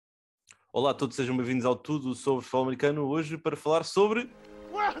Olá a todos, sejam bem-vindos ao Tudo sobre Futebol Americano, hoje para falar sobre...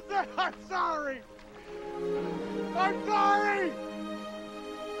 Wilson, I'm sorry! I'm sorry!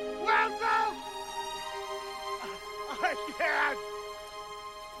 Wilson! I can't!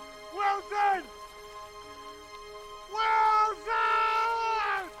 Wilson! Wilson!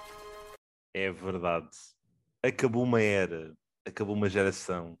 É verdade, acabou uma era, acabou uma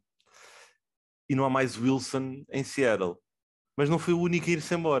geração e não há mais Wilson em Seattle, mas não foi o único a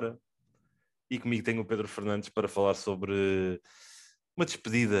ir-se embora. E comigo tenho o Pedro Fernandes para falar sobre uma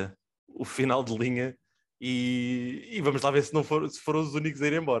despedida, o final de linha, e vamos lá ver se foram os únicos a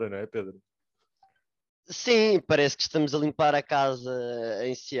ir embora, não é, Pedro? Sim, parece que estamos a limpar a casa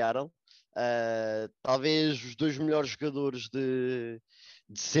em Seattle. Talvez os dois melhores jogadores de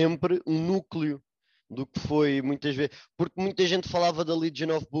sempre, um núcleo do que foi muitas vezes, porque muita gente falava da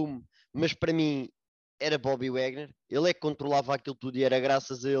Legion of Boom, mas para mim era Bobby Wagner. Ele é que controlava aquilo tudo e era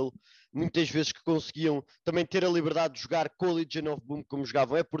graças a ele muitas vezes que conseguiam também ter a liberdade de jogar com a Legion of Boom como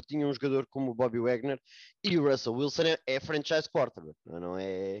jogavam, é porque tinham um jogador como o Bobby Wagner. E o Russell Wilson é franchise quarterback, não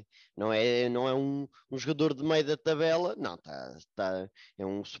é um jogador de meio da tabela, não, é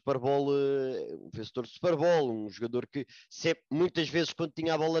um Super Bowl, um vencedor de Super Bowl, um jogador que sempre, muitas vezes quando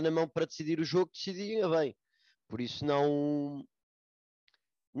tinha a bola na mão para decidir o jogo, decidia bem. Por isso não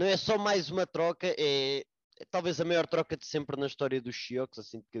é só mais uma troca, é talvez a maior troca de sempre na história dos Seahawks,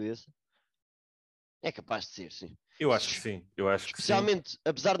 assim de cabeça. É capaz de ser, sim. Eu acho que sim, Especialmente,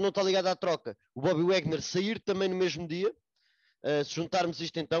 apesar de não estar ligado à troca, o Bobby Wagner sair também no mesmo dia. Se juntarmos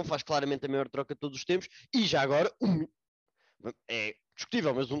isto então, faz claramente a maior troca de todos os tempos. E já agora, é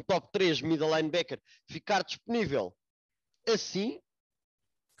discutível, mas um top 3 middle linebacker ficar disponível assim.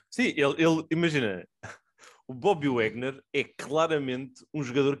 Sim, ele imagina, o Bobby Wagner é claramente um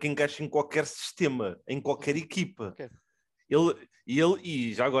jogador que encaixa em qualquer sistema, em qualquer equipa. Okay.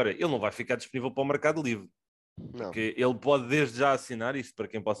 E já agora, ele não vai ficar disponível para o mercado livre. Não. Porque ele pode desde já assinar, isso para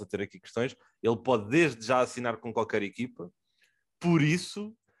quem possa ter aqui questões, ele pode desde já assinar com qualquer equipa. Por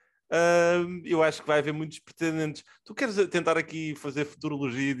isso, eu acho que vai haver muitos pretendentes. Tu queres tentar aqui fazer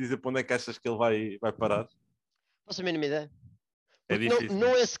futurologia e dizer para onde é que achas que ele vai parar? Faço a mínima ideia. É Porque difícil.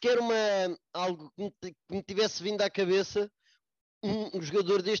 não é sequer algo que me tivesse vindo à cabeça um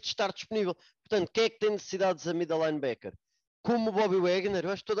jogador deste estar disponível. Portanto, quem é que tem necessidades a middle linebacker? Como o Bobby Wagner,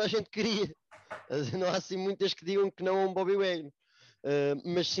 eu acho que toda a gente queria. Não há assim muitas que digam que não a um Bobby Wagner.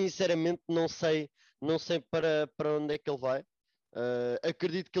 Mas sinceramente não sei para onde é que ele vai.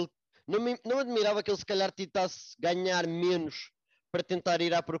 Acredito que ele não admirava que ele se calhar tentasse ganhar menos para tentar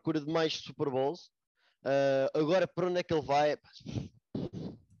ir à procura de mais Super Bowls. Agora para onde é que ele vai?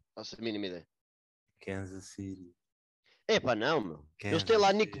 Não faço a mínima ideia. Kansas City. Epá, não, meu. Kansas Eles têm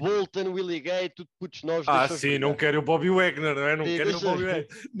lá Nick City. Bolton, Willie Gay, tudo putos novos. Sim, não quero o Bobby Wagner, não é? Não Sim, quero o deixa- Bobby Wagner.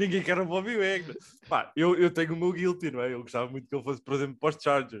 Ninguém quer o Bobby Wagner. Pá, eu tenho o meu guilty, não é? Eu gostava muito que ele fosse, por exemplo, para os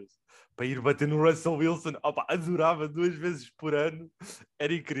Chargers. Para ir bater no Russell Wilson. Opa, adorava 2 vezes por ano.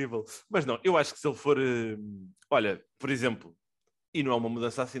 Era incrível. Mas não, eu acho que se ele for... olha, por exemplo, e não é uma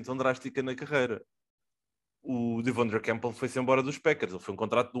mudança assim tão drástica na carreira. O Devondre Campbell foi-se embora dos Packers. Ele foi um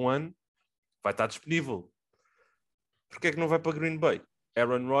contrato de 1 ano. Vai estar disponível. Porquê é que não vai para Green Bay?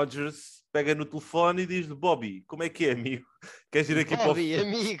 Aaron Rodgers pega no telefone e diz-lhe: Bobby, como é que é, amigo? Queres ir aqui Bobby, para o...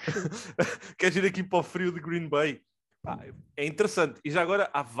 amigo. Queres ir aqui para o frio de Green Bay? É interessante. E já agora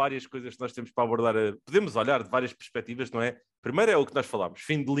há várias coisas que nós temos para abordar. Podemos olhar de várias perspectivas, não é? Primeiro é o que nós falámos.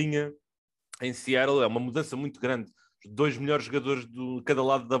 Fim de linha em Seattle é uma mudança muito grande. Os 2 melhores jogadores de cada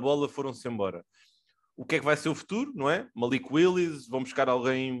lado da bola foram-se embora. O que é que vai ser o futuro, não é? Malik Willis, vão buscar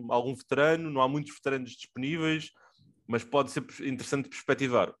algum veterano, não há muitos veteranos disponíveis, mas pode ser interessante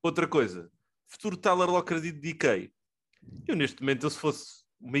perspectivar. Outra coisa, futuro Tyler Lockett de DK. Eu neste momento, se fosse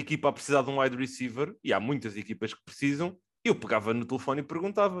uma equipa a precisar de um wide receiver, e há muitas equipas que precisam, eu pegava no telefone e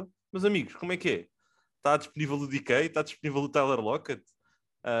perguntava: meus amigos, como é que é? Está disponível o DK? Está disponível o Tyler Lockett?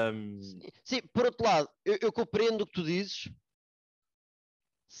 Sim, por outro lado, eu compreendo o que tu dizes.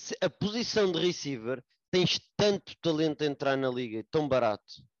 Se a posição de receiver tens tanto talento a entrar na liga e tão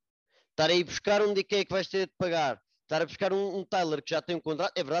barato, estar aí buscar um DK que vais ter de pagar, estar a buscar um Tyler que já tem um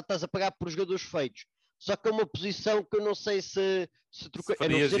contrato, é verdade, estás a pagar por jogadores feitos. Só que é uma posição que eu não sei se troca, a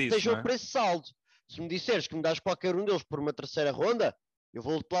não ser que esteja o preço saldo. Se me disseres que me dás qualquer um deles por uma terceira ronda, eu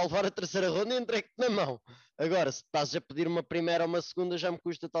vou-te lá levar a terceira ronda e entrego-te na mão. Agora, se estás a pedir uma primeira ou uma segunda, já me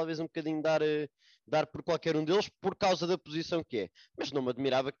custa talvez um bocadinho dar por qualquer um deles por causa da posição que é. Mas não me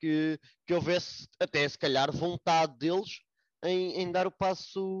admirava que houvesse até se calhar vontade deles em dar o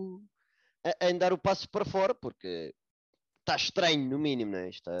passo em dar o passo para fora, porque está estranho no mínimo, né?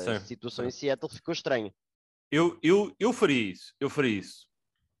 Esta situação em Seattle ficou estranha. Eu faria isso.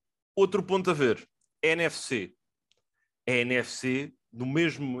 Outro ponto a ver, NFC. A NFC,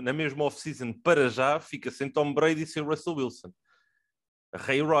 na mesma off-season, para já, fica sem Tom Brady e sem Russell Wilson.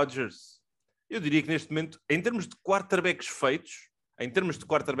 Ray Rodgers. Eu diria que neste momento, em termos de quarterbacks feitos,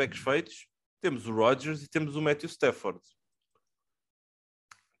 temos o Rodgers e temos o Matthew Stafford.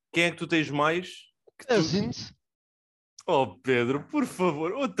 Quem é que tu tens mais? Cousins. Oh, Pedro, por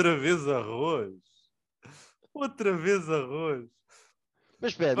favor, outra vez arroz. Outra vez arroz.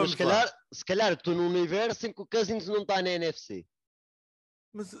 Mas espera, Vamos se calhar estou num universo em que o Cousins não está na NFC.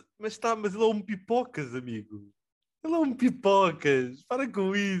 Mas ele é um pipocas, amigo. Ele é um pipocas. Para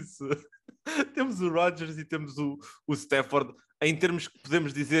com isso. Temos o Rodgers e temos o Stafford em termos que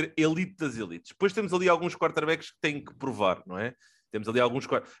podemos dizer elite das elites. Depois temos ali alguns quarterbacks que têm que provar, não é? Temos ali alguns...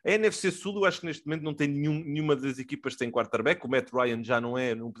 A NFC Sul, eu acho que neste momento não tem nenhuma das equipas que tem quarterback. O Matt Ryan já não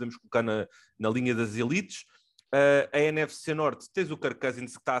podemos colocar na linha das elites. A NFC Norte, tens o Kirk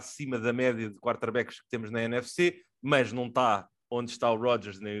Cousins que está acima da média de quarterbacks que temos na NFC, mas não está onde está o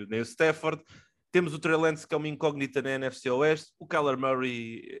Rodgers nem o Stafford. Temos o Trey Lance, que é uma incógnita na NFC Oeste. O Kyler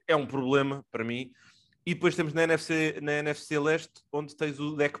Murray é um problema para mim. E depois temos na NFC Leste, onde tens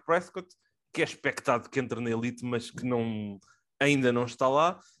o Dak Prescott, que é expectado que entre na elite, mas que ainda não está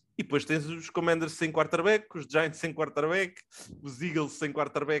lá. E depois tens os Commanders sem quarterback, os Giants sem quarterback, os Eagles sem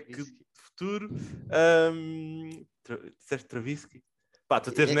quarterback de futuro. Disseste Trubisky? Pá,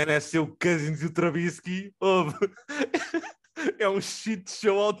 tu tens na NFC o Cousins e o Trubisky. É um shit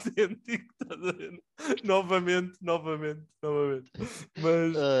show autêntico. Novamente.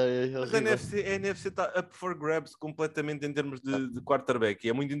 Mas a NFC está up for grabs completamente em termos de quarterback. E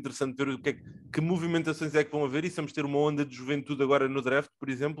é muito interessante ver que movimentações é que vão haver. E se vamos ter uma onda de juventude agora no draft, por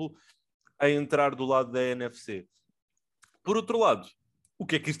exemplo, a entrar do lado da NFC. Por outro lado, o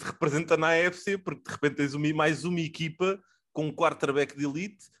que é que isto representa na AFC? Porque de repente tens mais uma equipa com um quarterback de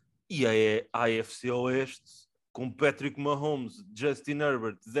elite e a AFC Oeste com Patrick Mahomes, Justin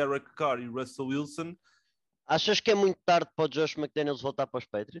Herbert, Derek Carr e Russell Wilson. Achas que é muito tarde para o Josh McDaniels voltar para os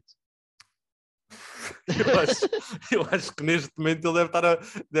Patriots? Eu acho que neste momento ele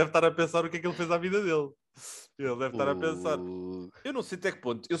deve estar a pensar o que é que ele fez à vida dele. Ele deve estar a pensar. Eu não sei até que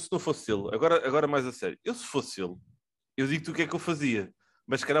ponto. Eu, se não fosse ele, agora mais a sério, eu se fosse ele, eu digo-te o que é que eu fazia.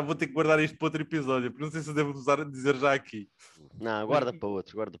 Mas se calhar vou ter que guardar isto para outro episódio, porque não sei se eu devo dizer já aqui. Não, guarda para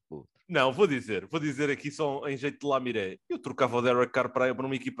outro. Não, vou dizer aqui só em jeito de lamiré. Eu trocava o Derek Carr para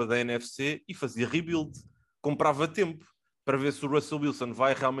uma equipa da NFC e fazia rebuild. Comprava tempo para ver se o Russell Wilson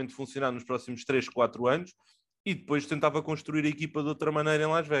vai realmente funcionar nos próximos 3, 4 anos e depois tentava construir a equipa de outra maneira em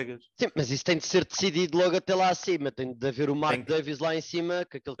Las Vegas. Sim, mas isso tem de ser decidido logo até lá acima. Tem de haver o Mark Davis lá em cima,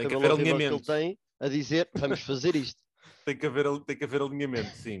 com aquele cabelo horrível que ele tem, a dizer, vamos fazer isto. Tem que haver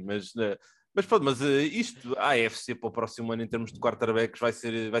alinhamento, sim, mas pronto, isto, a AFC para o próximo ano em termos de quarterbacks vai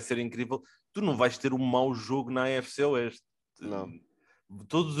ser incrível. Tu não vais ter um mau jogo na AFC Oeste. Não.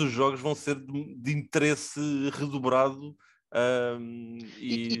 Todos os jogos vão ser de interesse redobrado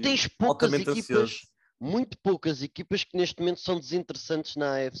e tens poucas equipas, muito poucas equipas que neste momento são desinteressantes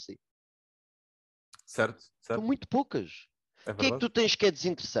na AFC. Certo. São muito poucas. O que é que tu tens que é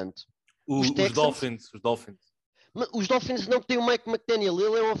desinteressante? Os Dolphins. Mas os Dolphins não têm o Mike McDaniel,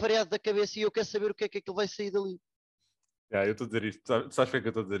 ele é um avariado da cabeça e eu quero saber o que é que ele vai sair dali. Eu estou a dizer isto, sabes o que é que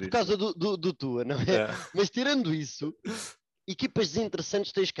eu estou a dizer isto? Por causa do Tua, não é? Mas tirando isso, equipas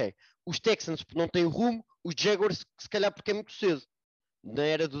desinteressantes tens quem? Os Texans porque não têm rumo, os Jaguars que se calhar porque é muito cedo. Na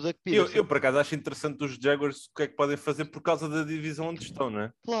era do Doug Peterson. Eu por acaso acho interessante os Jaguars o que é que podem fazer por causa da divisão onde estão, não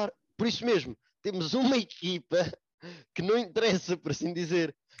é? Claro, por isso mesmo, temos uma equipa que não interessa, por assim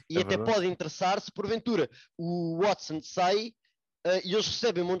dizer, e até pode interessar se porventura o Watson sai e eles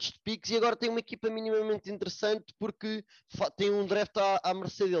recebem montes de piques e agora tem uma equipa minimamente interessante porque tem um draft à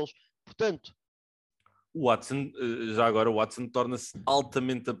mercê deles. Portanto, o Watson torna-se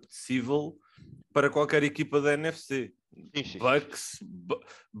altamente apetecível para qualquer equipa da NFC. Sim.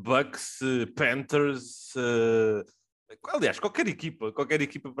 Bucks, Panthers, aliás, qualquer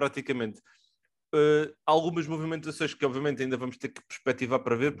equipa praticamente. Algumas movimentações que obviamente ainda vamos ter que perspectivar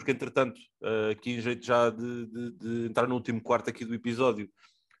para ver, porque entretanto, aqui em jeito já de entrar no último quarto aqui do episódio,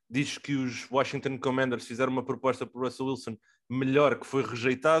 diz que os Washington Commanders fizeram uma proposta para o Russell Wilson melhor, que foi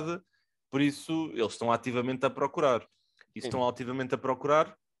rejeitada, por isso eles estão ativamente a procurar. E se estão ativamente a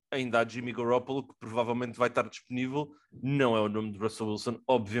procurar, ainda há Jimmy Garoppolo, que provavelmente vai estar disponível. Não é o nome de Russell Wilson,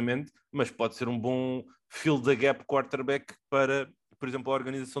 obviamente, mas pode ser um bom fill the gap quarterback para, por exemplo, a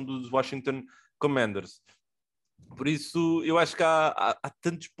organização dos Washington Commanders. Por isso, eu acho que há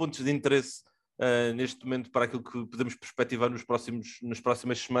tantos pontos de interesse neste momento para aquilo que podemos perspectivar nas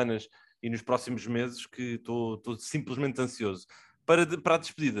próximas semanas e nos próximos meses que estou simplesmente ansioso. Para a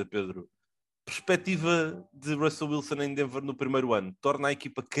despedida, Pedro, perspectiva de Russell Wilson em Denver no primeiro ano, torna a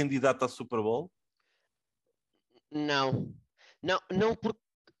equipa candidata à Super Bowl? Não. Não, porque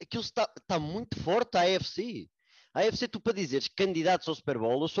aquilo está muito forte, a AFC. A AFC, tu para dizeres candidatos ao Super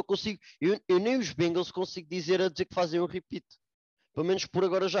Bowl, eu só consigo. Eu nem os Bengals consigo dizer a dizer que fazem um repeat. Pelo menos por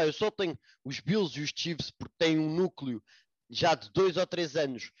agora já. Eu só tenho os Bills e os Chiefs porque têm um núcleo já de 2 ou 3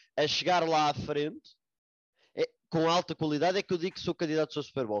 anos a chegar lá à frente, com alta qualidade, é que eu digo que sou candidato ao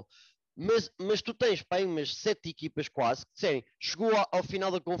Super Bowl. Mas tu tens, pá, umas 7 equipas quase que disserem, chegou ao final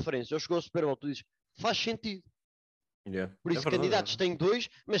da conferência ou chegou ao Super Bowl, tu dizes, faz sentido. Yeah. Por isso, candidatos tem 2,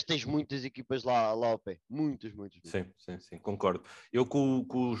 mas tens muitas equipas lá ao pé. Muitas. Sim, concordo. Eu com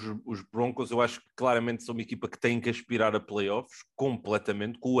os Broncos, eu acho que claramente são uma equipa que tem que aspirar a playoffs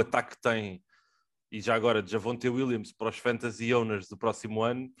completamente, com o ataque que tem, e já agora Javonte Williams para os fantasy owners do próximo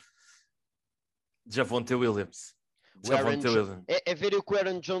ano. Javonte Williams. É ver o que o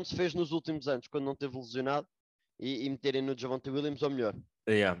Aaron Jones fez nos últimos anos, quando não teve lesionado, e meterem no Javonte Williams, ou melhor.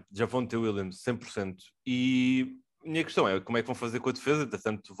 Javonte Williams, 100%. E a minha questão é como é que vão fazer com a defesa?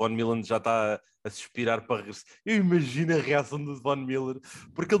 Portanto, Von Miller já está a suspirar para regressar. Eu imagino a reação do Von Miller,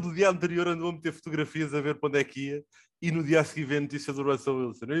 porque ele no dia anterior andou a meter fotografias a ver para onde é que ia, e no dia a seguir vê a notícia do Russell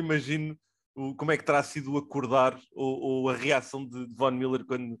Wilson. Eu imagino como é que terá sido o acordar ou a reação de Von Miller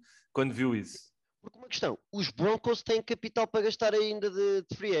quando viu isso. Porque uma questão, os Broncos têm capital para gastar ainda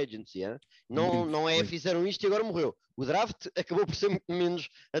de free agency, hein? Não é, fizeram isto e agora morreu. O draft acabou por ser muito menos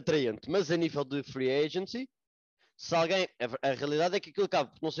atraente, mas a nível de free agency, se alguém, a realidade é que aquilo acaba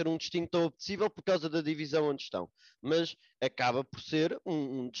por não ser um destino tão apetecível por causa da divisão onde estão, mas acaba por ser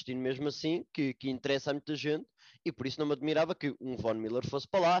um destino mesmo assim que interessa a muita gente, e por isso não me admirava que um Von Miller fosse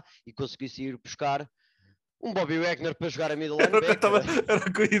para lá e conseguisse ir buscar um Bobby Wagner para jogar a middle linebacker. Era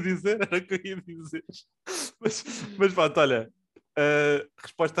o que eu ia dizer. Mas pronto, olha,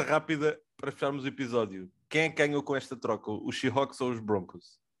 resposta rápida para fecharmos o episódio. Quem é que ganhou com esta troca? Os Seahawks ou os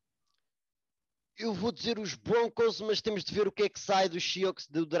Broncos? Eu vou dizer os Broncos, mas temos de ver o que é que sai dos Seahawks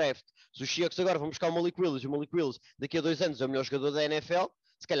do draft. Se os Seahawks agora vão buscar o Malik Willis, e o Malik Willis daqui a 2 anos é o melhor jogador da NFL,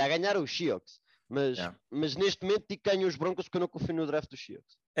 se calhar ganharam os Seahawks. Mas neste momento digo que ganham os Broncos porque eu não confio no draft dos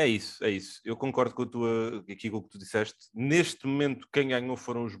Seahawks. É isso. Eu concordo com com o que tu disseste. Neste momento quem ganhou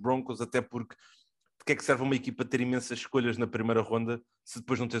foram os Broncos, até porque de que é que serve uma equipa ter imensas escolhas na primeira ronda se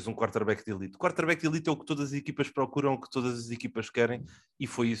depois não tens um quarterback de elite? O quarterback de elite é o que todas as equipas procuram, o que todas as equipas querem, e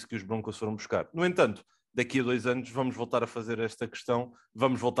foi isso que os Broncos foram buscar. No entanto, daqui a 2 anos vamos voltar a fazer esta questão,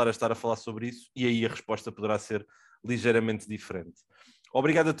 vamos voltar a estar a falar sobre isso, e aí a resposta poderá ser ligeiramente diferente.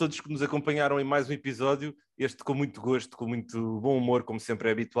 Obrigado a todos que nos acompanharam em mais um episódio, este com muito gosto, com muito bom humor, como sempre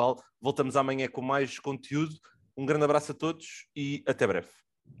é habitual. Voltamos amanhã com mais conteúdo. Um grande abraço a todos e até breve.